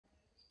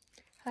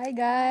Hi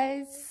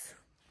guys.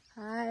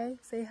 Hi,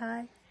 say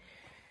hi.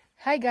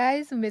 Hi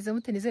guys, mumeze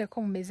mute nizere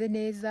ko mumeze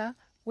neza.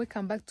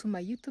 Welcome back to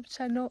my YouTube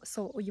channel.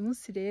 So uyu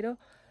munsi rero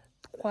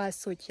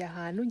twasohokeye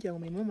ahantu ngira ngo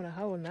murimo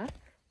murahabona.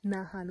 Ni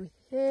ahantu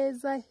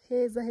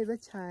heza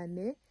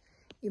cyane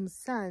i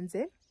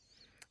Musanze.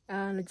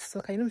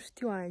 Nagisohokanye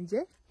n'umushuti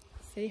wanje.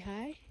 Say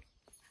hi.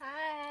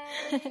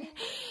 Hi.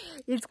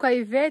 It's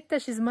Yvette.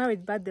 She's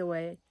married by the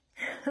way.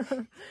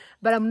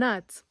 But I'm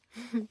not.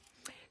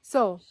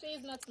 So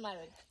She's not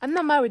married. I'm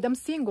not married, I'm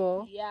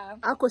single. Yeah.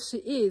 Ako she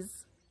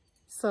is.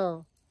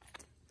 So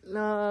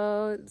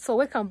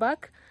welcome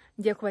back.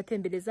 Ngiye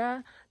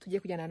kubatembereza, tugiye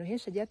kujyana ahantu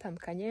henshi hagiye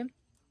hatandukanye.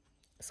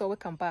 So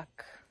welcome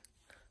back.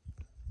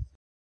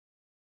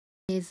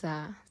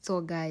 Neza.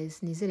 So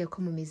guys, nizere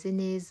ko mumeze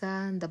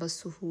neza,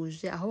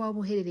 ndabasuhuje aho waba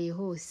uherereye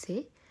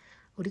hose,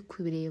 uri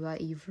kubireba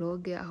iyi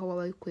vlog, aho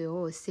waba wikuye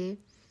hose,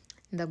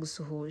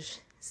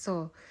 ndagusuhuje.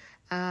 So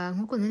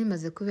nkuko nari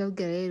maze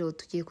kubibabwira rero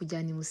tugiye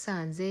kujyana i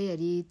Musanze,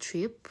 yari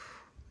trip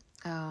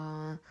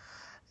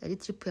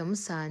ya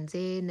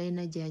Musanze, nari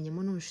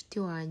najyanyemo n'umushuti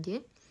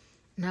wanjye.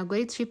 Ntabwo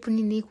ari trip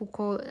nini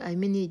kuko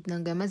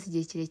ntabwo yamaze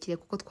igihe kirekire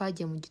kuko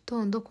twagiye mu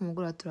gitondo ku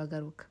mugoroba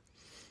turagaruka.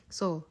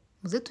 So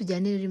muze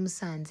tujyane rero i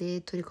Musanze,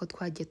 turi ko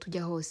twagiye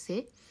tujya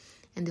hose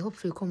and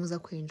hopefully ko muza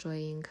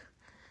enjoying.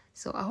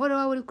 So aho rero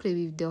waba uri kureba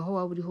iyi video, aho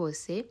waba uri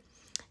hose,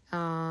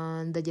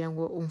 ndagira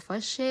ngo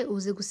umfashe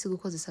uze gusiga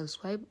ukoze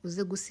subscribe,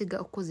 uze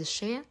gusiga ukoze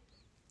share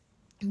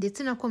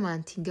ndetse na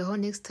commenting aho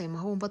next time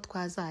aho wumva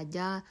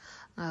twazajya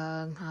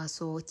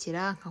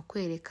nkasohokera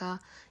nkakwereka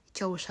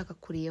icyo ushaka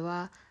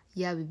kureba,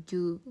 yaba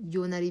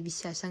ibyo nari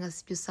bishyashya cyangwa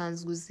se ibyo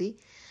usanzwe uzi.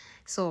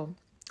 So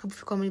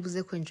hopefully ko muri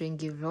buze enjoying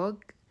the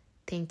vlog.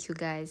 Thank you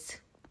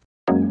guys.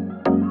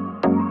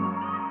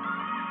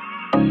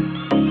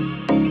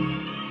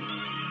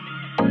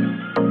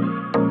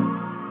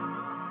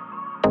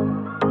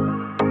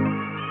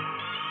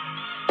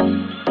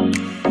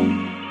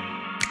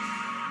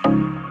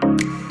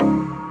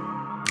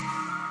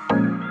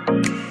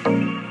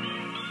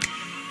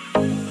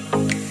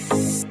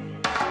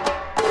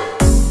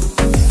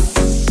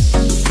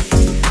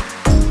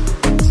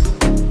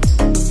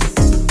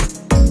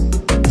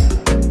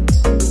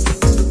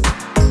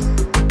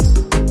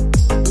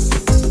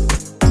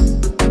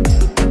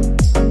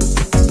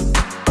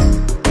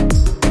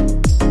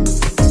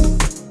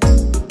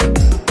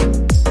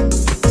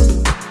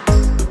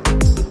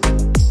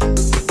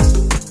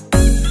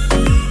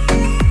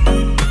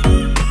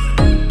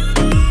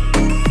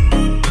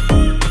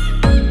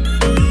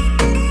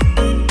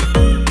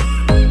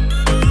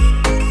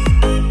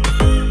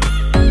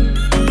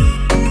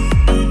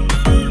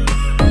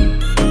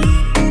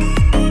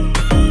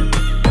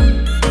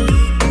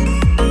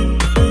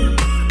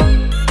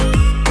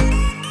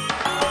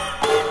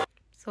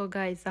 So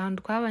guys,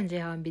 ahantu twabanje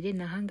hambere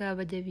ni ahangaha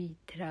bajya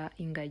bitira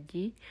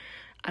ingagi,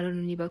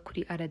 arano niba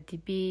kuri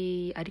RDB,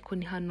 ariko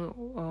ni hano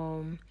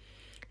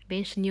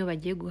benshi niyo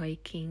bagiye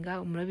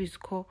guhikinga. Murabizi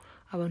ko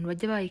abantu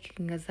bajya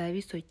bahikinga za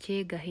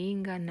Bisoke,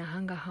 Gahinga, na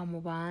ahangaha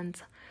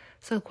Mubanza.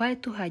 So twari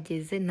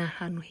tuhageze, ni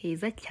ahantu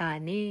heza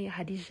cyane,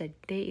 hari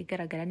jaride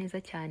igaragara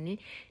neza cyane,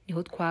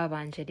 niho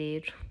twabanje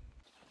rero.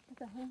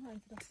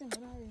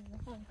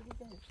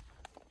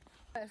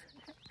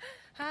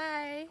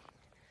 Hi.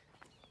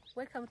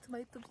 Welcome to my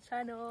YouTube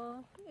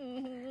channel.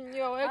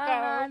 You're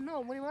welcome.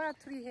 No, muri wana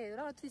turi he,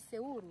 wana turi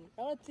Seoul,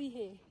 wana turi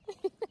he.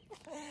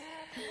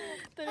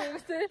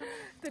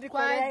 Turi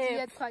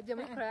Korea. Twagiye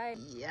muri Korea.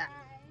 Yeah.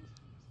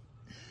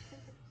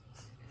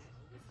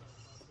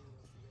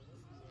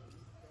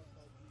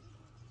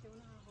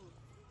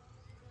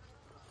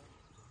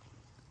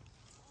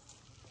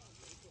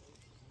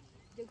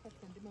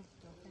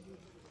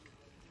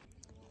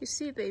 You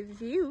see the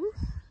view?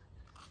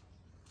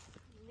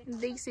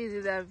 This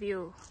is the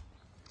view.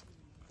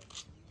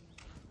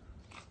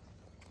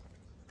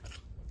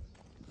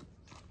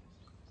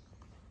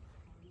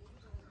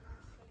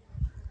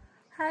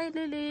 Hi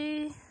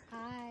Lily.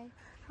 Hi.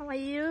 How are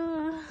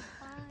you?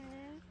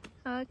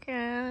 Hi.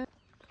 Okay.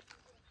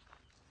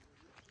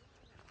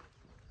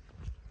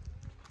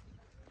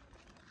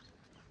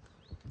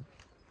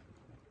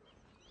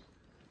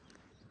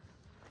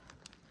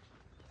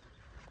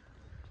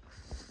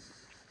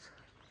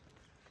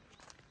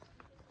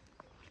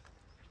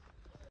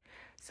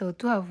 So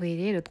tuhavuye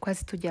rero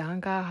twasi tujya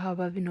ahangaha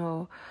haba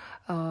bino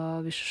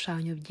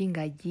bishushanyo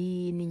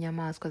by'ingagi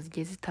n'inyamaswa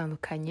zigiye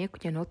zitandukanye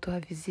kugira ngo tuha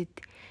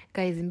visit.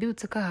 Guys,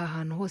 mbibutse ko aha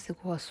hantu hose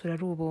kuhasura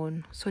ari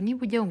ubuntu. So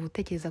niba ujya wumva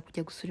utekereza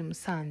kujya gusura i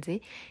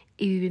Musanze,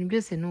 ibi bintu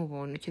byose ni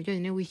ubuntu. Icyo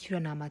byonyine wishyura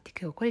na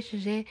amatike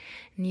ukoresheje,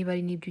 niba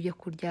ari n'ibyo ujya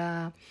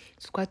kurya.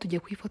 Twari tugiye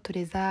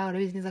kwifotoreza,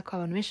 urabizi neza ko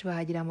abantu benshi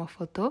bahagira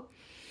amafoto.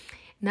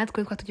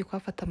 Natwe ko tugiye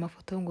kuhafata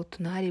amafoto ngo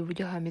tunahari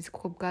uburyo hameze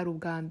kuko bwari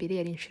ubwa mbere,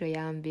 yari inshuro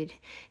ya mbere.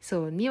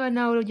 So niba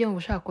nawe ujya mu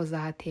ushaka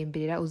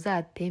kuzahatemberera,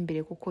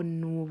 uzatembere kuko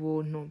ni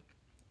ubuntu.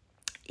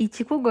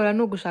 Ikikugora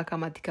no gushaka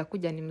amatike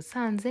kujyana i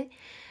Musanze,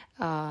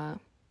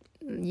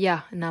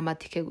 ni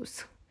amatike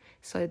gusa.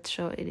 So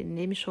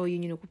let me show you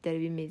nyine uko byari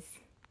bimeze.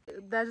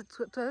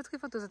 Tuba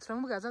twifotoza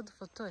turamubwira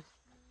azadufotore.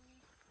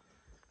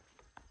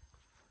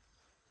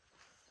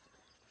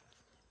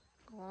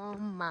 Oh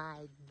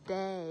my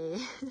day.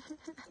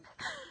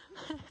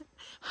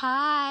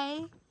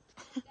 Hi.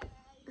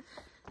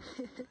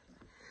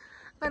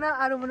 Ana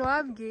ari umuntu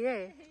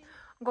wabwiye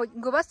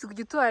ngo basiga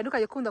igitubaye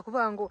ntukajye kunda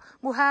kuvuga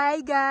ngo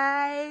hi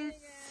guys.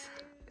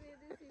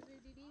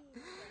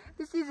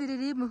 This is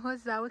Lily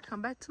Muhoza.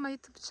 Welcome back to my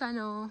YouTube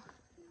channel.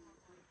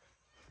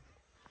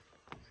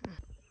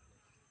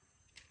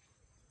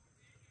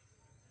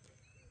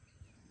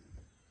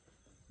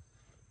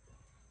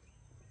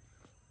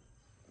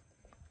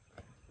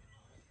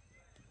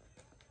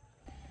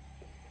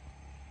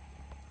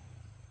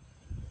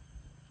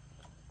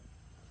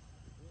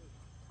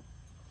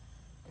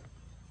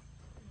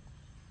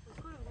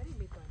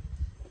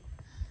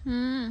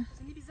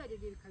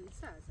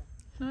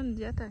 None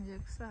byatangiye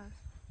gusaza.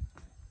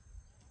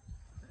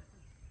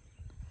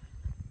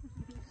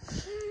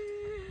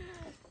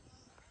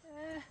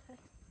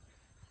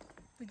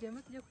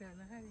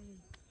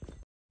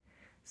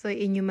 So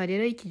inyuma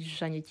rero y'iki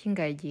gishushanyo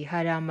cy'ingagi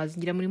hari amazu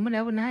ngira muri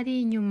murabona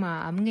hari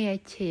inyuma amwe ya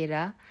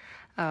kera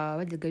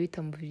bajyaga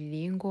bita mu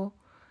biriringo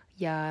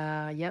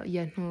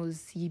ya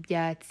ntuzi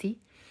y'ibyatsi.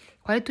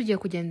 Twari tugiye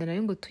kugenda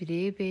nayo ngo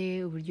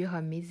turebe uburyo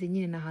hameze,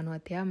 nyine na ahantu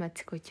hateye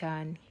amatsiko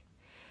cyane.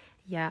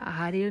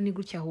 Aha rero ni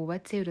gutya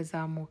hubatse,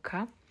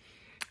 urazamuka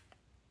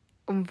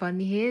umva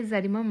ni heza,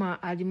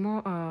 harimo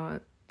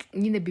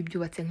nyine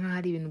bibyubatse nk'aho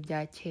ari ibintu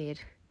bya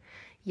kera.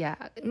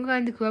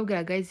 Nk'andi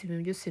kubabwira guys,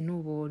 ibintu byose ni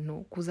ubuntu,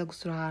 kuza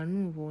gusura ahantu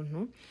ni ubuntu.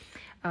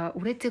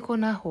 Uretse ko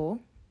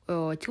naho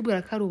kikubwira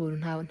ko ari ubuntu,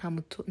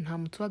 nta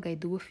mutu wa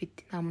guide uba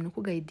ufite, nta muntu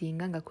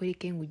ukugayidinga ngo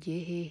akwereke ngo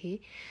ugiye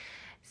hehe.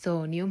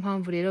 So niyo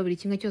mpamvu rero buri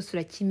kimwe cyose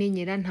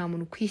urakimenyera, nta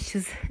muntu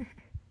ukwishyuza.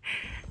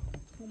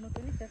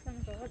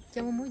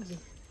 Jya mu mujyi.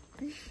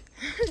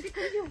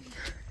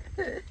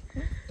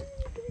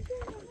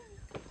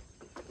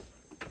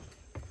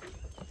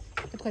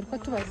 Twari ko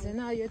tubaze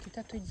nayo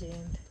tuta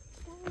tugenda.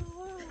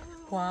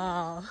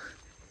 Wow.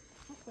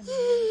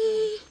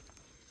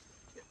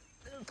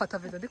 Fata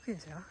video ndi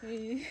kwinjira.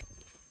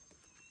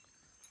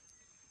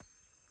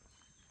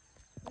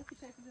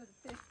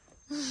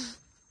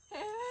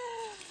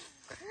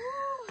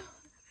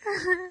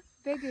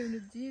 Bega ibintu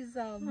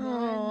byiza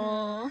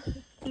mwana.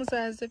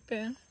 Musanze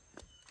pe.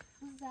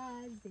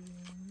 Musanze.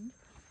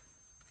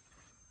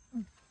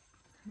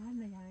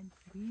 Mana yanjye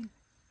ngwino.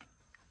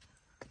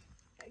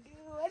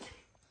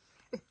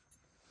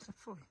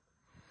 Apfuye.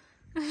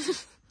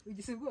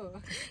 Ugize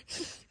ubwoba?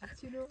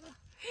 Akiro.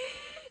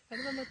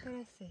 Harimo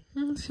amatara se.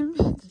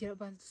 Gira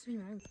bantu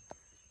subinywa.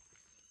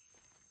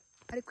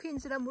 Ari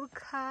kwinjira mu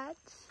rukari.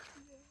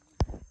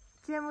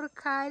 Gira mu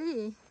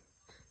rukari.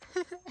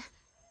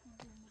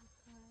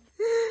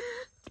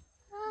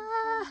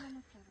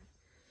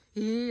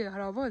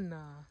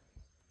 Harabona.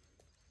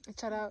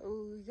 Icara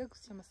ujya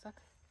gusya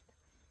amasaka.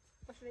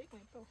 Bashiraho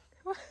inkweto.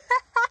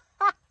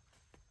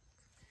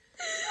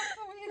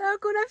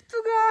 Nakuna afite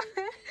ubwoba.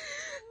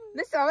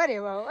 Mbese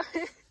wabareba aho?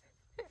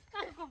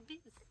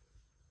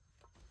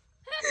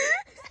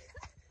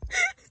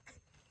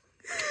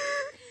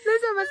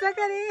 Mbese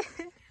amasaka ari?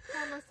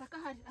 Amasaka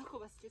hari ako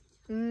basya.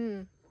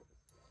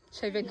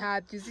 Shave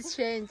ntabyo uzi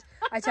change.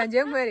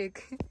 Acyangiye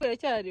nkwereke.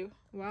 Uracyariho.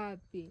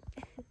 Wapi.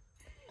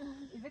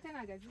 Ivete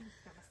nagazi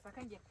gusya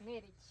amasaka ngiye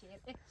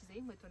kumwerekera. Kize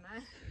inkweto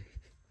nawe.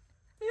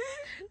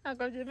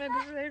 Ntabwo byemeye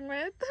gushyiraho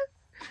inkweto.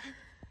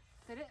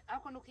 Dore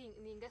ako nuko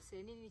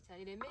ningasire nini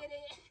cyane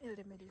iremereye.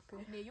 Iremereye pe.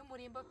 Ni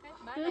y'umurimbo pe.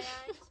 Mana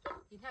yanjye.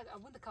 Intaga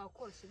abundi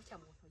kawakoroshye bica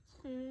mu ntoki.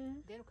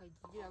 Then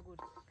ukagira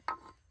gutya.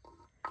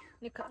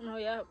 Nika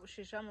noya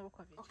ushisha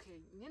amaboko abiri. Okay,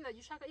 nyine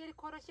gishaka yari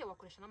koroshye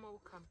wakoresha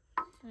n'amaboko amwe.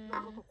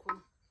 N'amaboko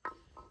kumwe.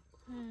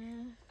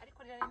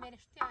 Ariko riraremereye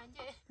inshuti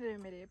yanjye.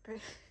 Iremereye pe.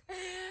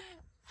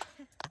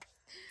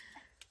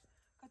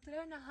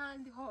 Katurebe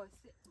n'ahandi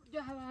hose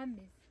uburyo haba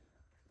hameze.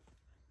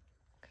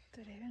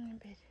 Turebe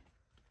nk'imbere.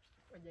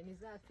 Oya ni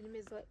za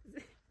filime zo.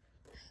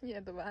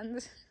 Ngendo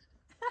banze.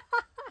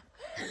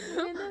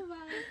 Ngendo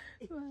banze.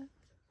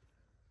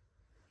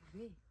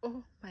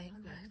 Oh my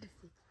god.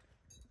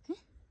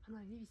 Hano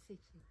hari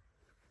n'ibiseke.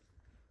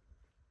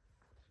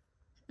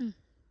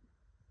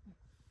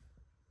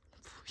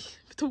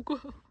 Mfite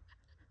ubwoba.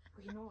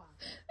 Ngwino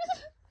wawe.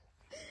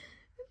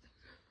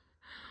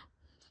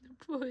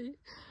 Napfuye.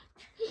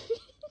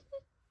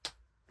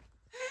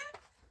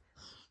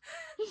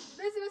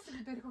 Mbese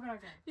bitari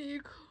kugaragara.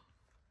 Yego.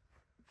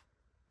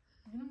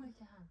 Ngwino muri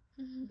cyahano.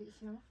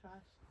 Mbishyiramo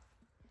flash.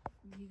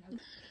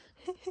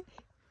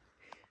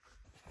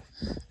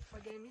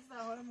 Wagera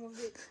imizahora mu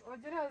mbe.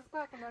 Wagera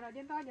twakomara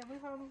agenda hajya muri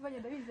hano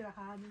bagenda binjira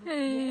ahantu.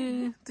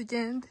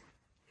 Tugende.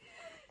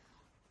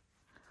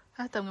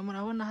 Hatamwe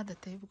murabona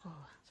hadateye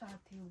ubwoba.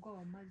 Cyateye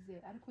ubwoba maze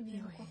ariko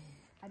nyine ko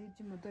ari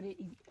iby'umudore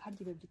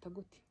hagiye byita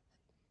gute?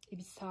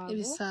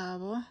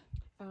 Ibisabo.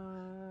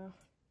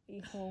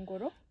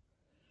 Inkongoro.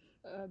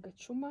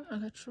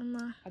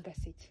 Agacuma,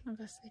 agaseke.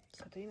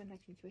 Katureba nta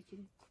kintu kiba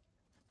kirimo.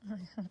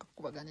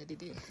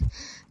 Ngakubaganirira.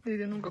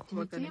 Rero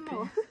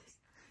nungakubaganira.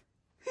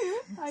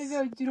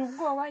 Ayo gira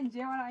ubwoba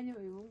ngiye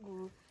waranyoye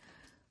ubungubu.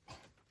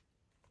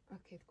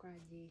 Okay,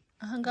 twagiye.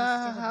 Aha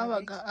ngaha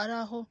habaga ari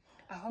aho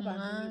aho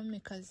abantu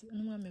umwamikazi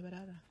n'umwami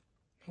barara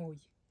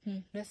ntuye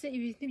mbese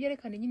ibi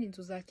ntibyerekana nyine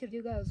inzu za kera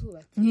ibyo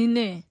bwarazubatse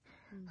nyine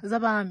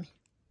z'abami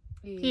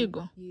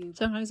yego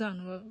cyangwa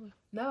iz'abantu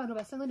n'abantu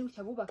basa n'aho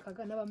gutya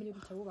bubakaga n'abamenye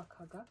gutya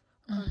bubakaga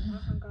ahantu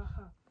nk'aha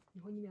ngaha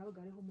niho nyine habaga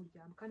hariho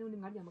umuryango kandi ubundi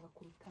mwaryamaga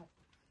ku rutare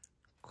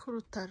ku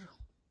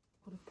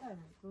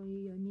rutare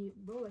iyo ni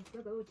bo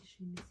bashyiraga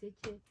bubakishije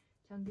imiseke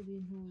cyangwa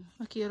ibintu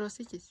bakiyorosa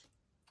iki se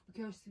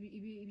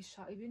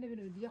bakiyorosa ibindi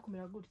bintu bijya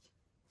kumera gutya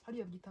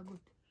hariya byita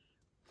gute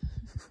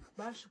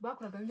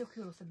bakoraga ibyo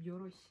kwiyorosa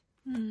byoroshye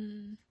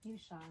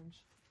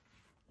nk'ibishanje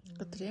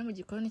turebe mu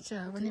gikoni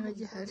cyabo niba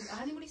gihari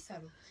aha ni muri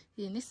salo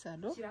iyi ni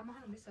salo shyiramo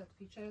hano muri salo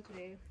twicare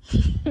turebe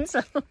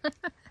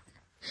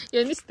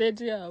iyo ni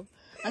stage yabo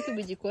ariko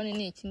igikoni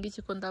ni iki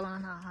ngiki ko ndabona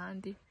nta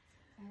handi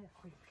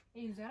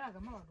iyi nzu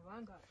yaragamo abantu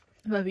bangahe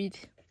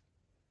babiri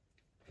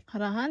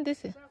hari ahandi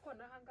se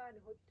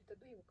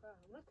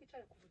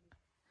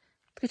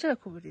twicare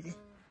ku buriri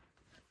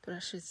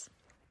turashize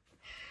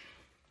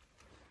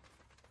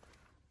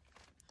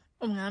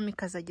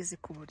umwamikazi ageze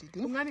ku buriri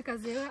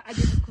umwamikazi rero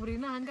ageze ku buriri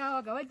n'ahangaha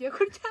bagaba bagiye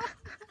kurya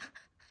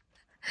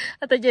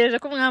ategereje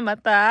ko umwami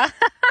ataha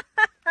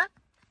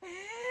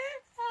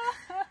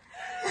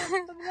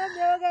umwami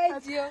yabaga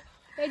yagiye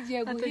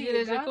guhiga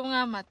ategereje ko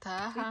umwami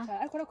ataha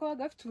ariko urabona ko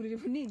babaga bafite uburiri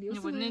bunini ni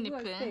bunini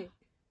pe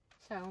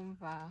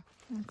cyangwa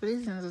kuri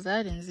izi nzu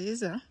zari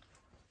nziza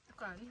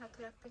ni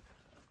hatoya pe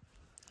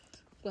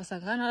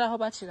ugasanga hano ari aho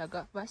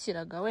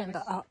bashyiraga wenda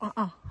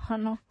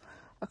hano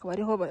akaba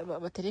ariho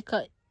batereka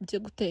ibyo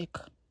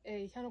guteka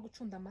cyangwa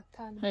gucunda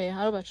amata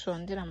aho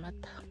bacundira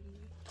amata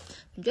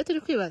nibyo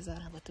turi kwibaza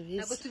ntabwo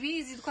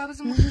tubizi twabuze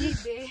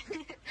umugide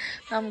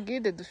nta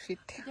mugide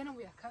dufite tujya no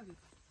mu ya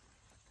kabiri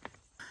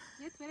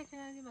iyo tubereke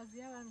n'andi mazu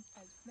y'abantu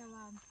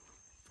n'abandi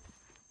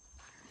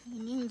iyi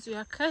ni inzu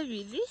ya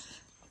kabiri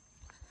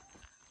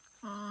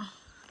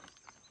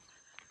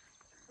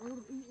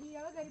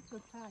yabaga ari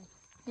porotayi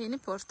iyi ni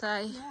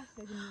porutayi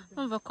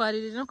umva kwa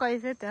riri no kwa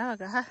ivete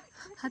habaga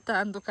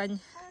hatandukanye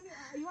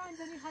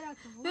iwanjye ni hariya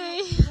tuvuga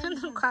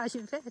no kwa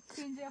ivete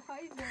twinjiye kwa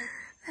ivete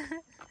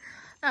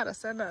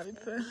arasa nabi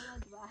pe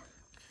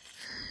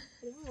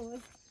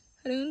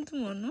hari undi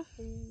muntu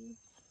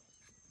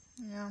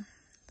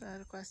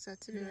turi kwa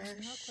sitati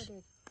benshi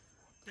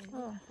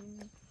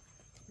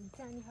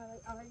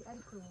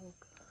ari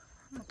kuruhuka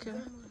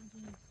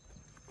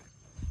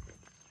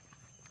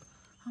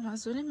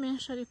amazu ni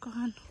menshi ariko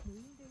hano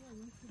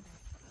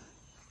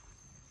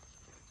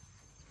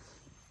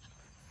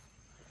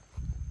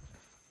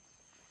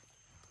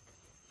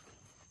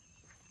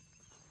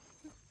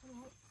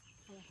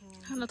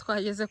hano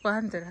twageze kwa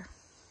Ndera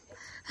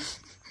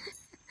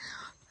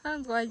hano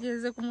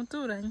twageze ku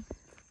muturanyi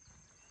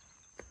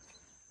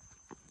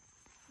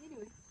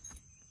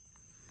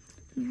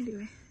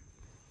Niriwe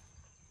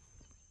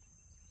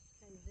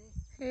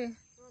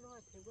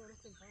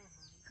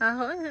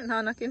aho nta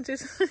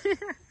nakinjiza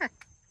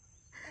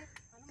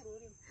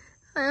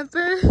aya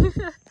pe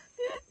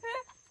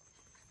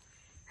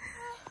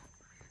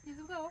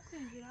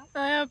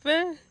aya pe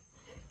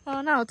aho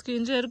ntaho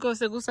twinjiye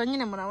rwose gusa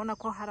nyine murabona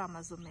ko hari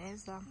amazu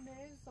meza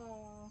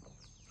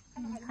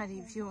hari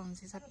ivyuho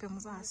nziza pe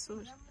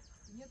muzahasura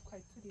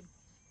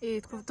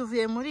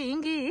tuvuye muri iyi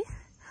ngiyi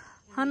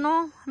hano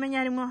menya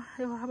harimo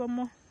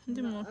habamo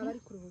undi muntu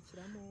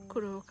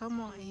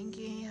kuruhukamo iyi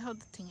ngiyi aho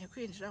dutinye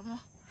kwinjiramo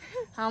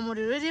nta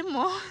muriro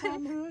urimo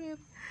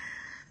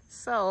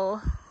so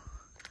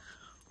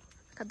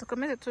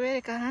dukomeze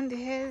tubereka ahandi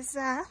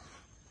heza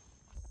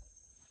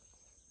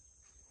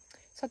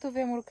so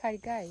tuvuye mu rukari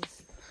guys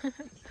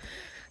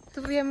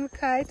tuvuye mu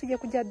rukari tugiye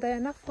kujya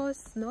Diana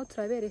Falls naho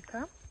turabereka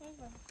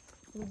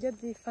uburyo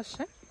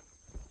byifashe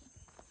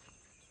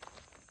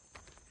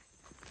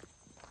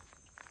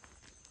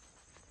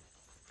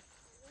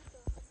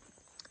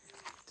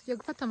tugiye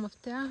gufata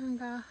amafoto y'aha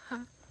ngaha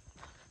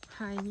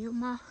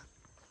hanyuma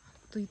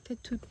duhite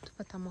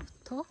dufata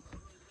amafoto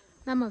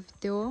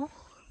n'amavideo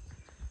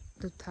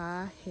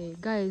dutahe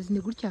guys ni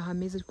gutya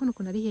hameze ariko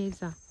ukuntu ari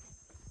heza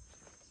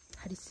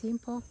hari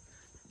simple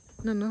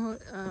noneho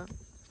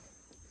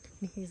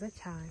ni heza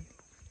cyane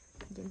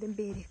ngende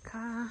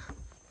mbereka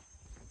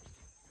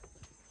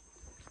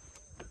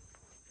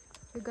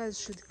you guys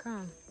should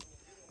come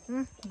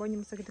mbonye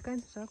umusakiti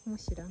kandi nshaka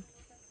kumushyira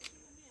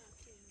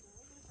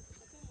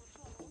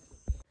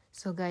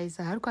so guys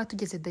aha rwa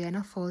tugeze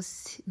Diana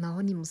Falls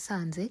naho ni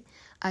Musanze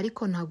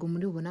ariko ntago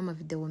muri ubona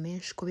amavideo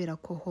menshi kubera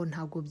ko ho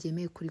ntago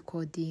byemeye kuri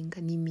coding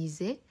ni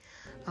mize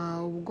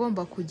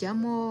ugomba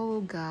kujyamo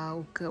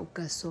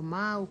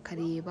ugasoma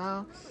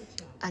ukareba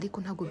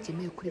ariko ntago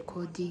byemeye kuri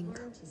coding.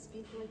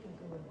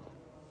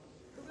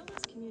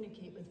 Gorillas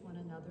communicate with one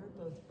another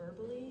both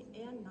verbally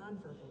and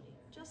non-verbally,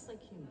 just like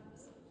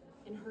humans.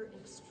 In her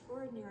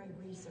extraordinary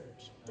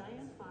research,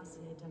 Diane Fossey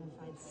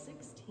identified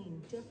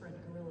 16 different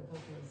gorilla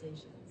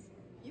vocalizations.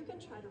 You can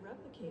try to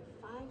replicate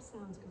 5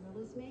 sounds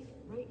gorillas make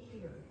right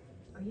here.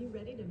 Are you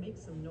ready to make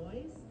some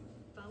noise?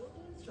 Follow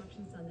the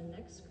instructions on the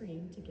next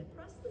screen to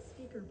press the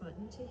speaker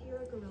button to hear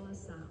a gorilla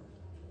sound.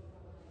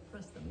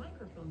 Press the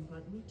microphone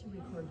button to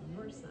record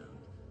your sound.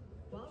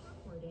 While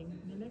recording,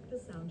 mimic the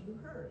sound you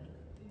heard.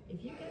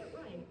 If you get it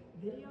right,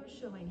 videos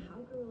showing how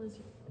gorillas...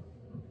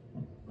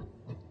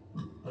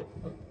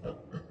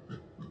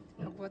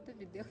 What the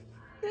video?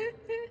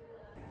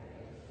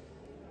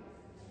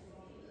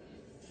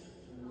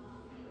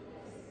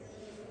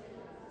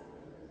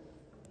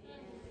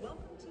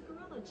 Welcome to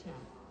Gorilla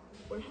Chat.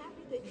 We're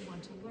happy that you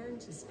want to learn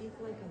to speak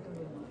like a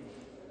gorilla.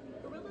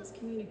 Gorillas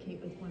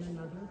communicate with one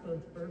another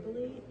both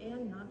verbally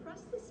and not.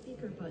 Press the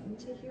speaker button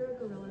to hear a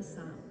gorilla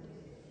sound.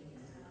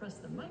 Press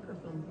the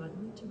microphone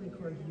button to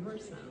record your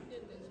sound.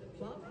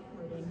 While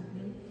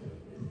recording,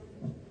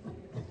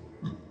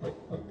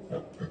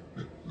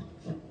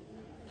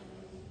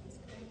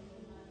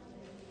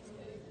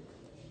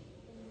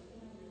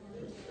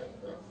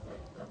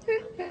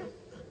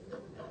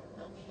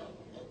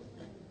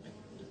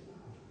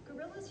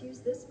 gorillas use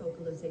this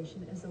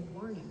vocalization as a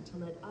warning to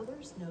let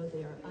others know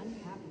they are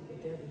unhappy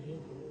with their behavior.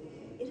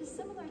 It is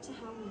similar to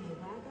how we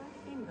wag our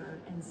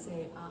finger and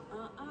say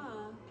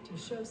to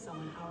show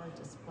someone our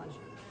displeasure.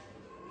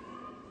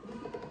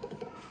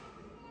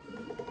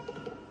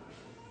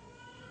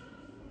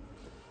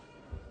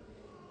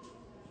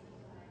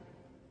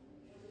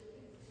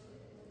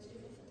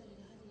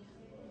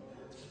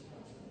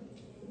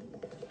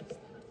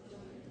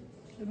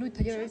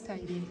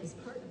 Is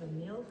part of a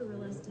male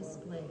gorilla's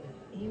display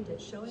aimed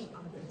at showing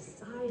off the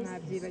size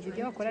and strength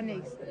of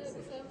others.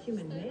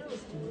 Human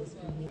males do this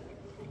behavior.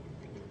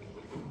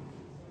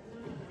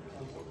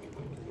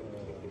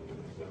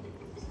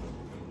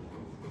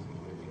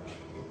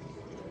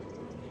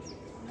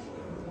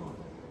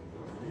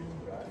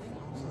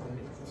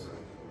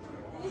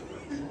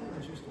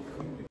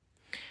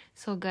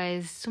 So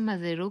guys,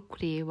 tumaze rero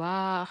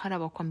kureba hari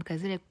abakwambika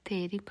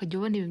zirekuteri ukajya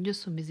ubona ibintu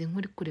byose umeze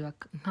nk'uri kureba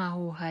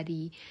nk'aho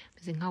hari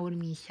umeze nk'aho uri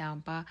mu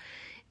ishyamba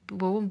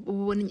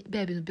ubona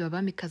bya bintu biba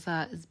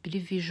bamikaza biri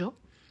vijo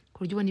ku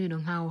buryo ubona ibintu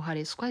nk'aho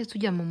hari. Twari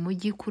tujya mu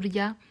mujyi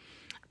kurya,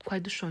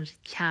 twari dushonje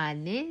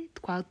cyane,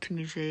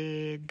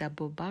 twatumije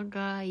double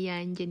burger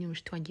yanjye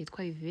n'umushiti wanjye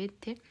yitwa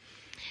Yvette,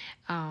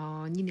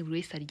 nyine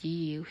buri wese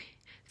aryiyewe.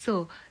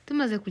 So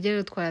tumaze kujya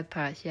rero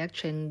twaratashye.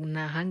 Actually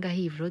nahangaha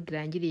iyi vlog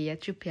irangiriye ya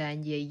trip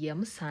yanjye ya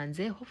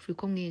Musanze. Hopefully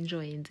ko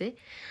mwenjoyinze.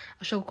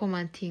 Ashaka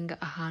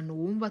commentinga ahantu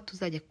wumva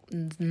tuzajya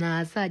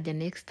nazajya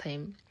next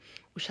time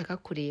ushaka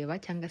kureba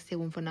cyangwa se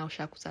wumva nawe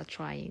ushaka kuza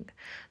trying.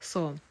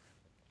 So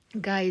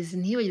guys,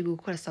 ntiyibagirwe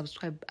gukora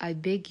subscribe. I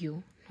beg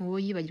you,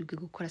 ntiyibagirwe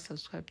gukora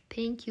subscribe.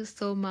 Thank you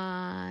so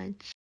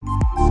much.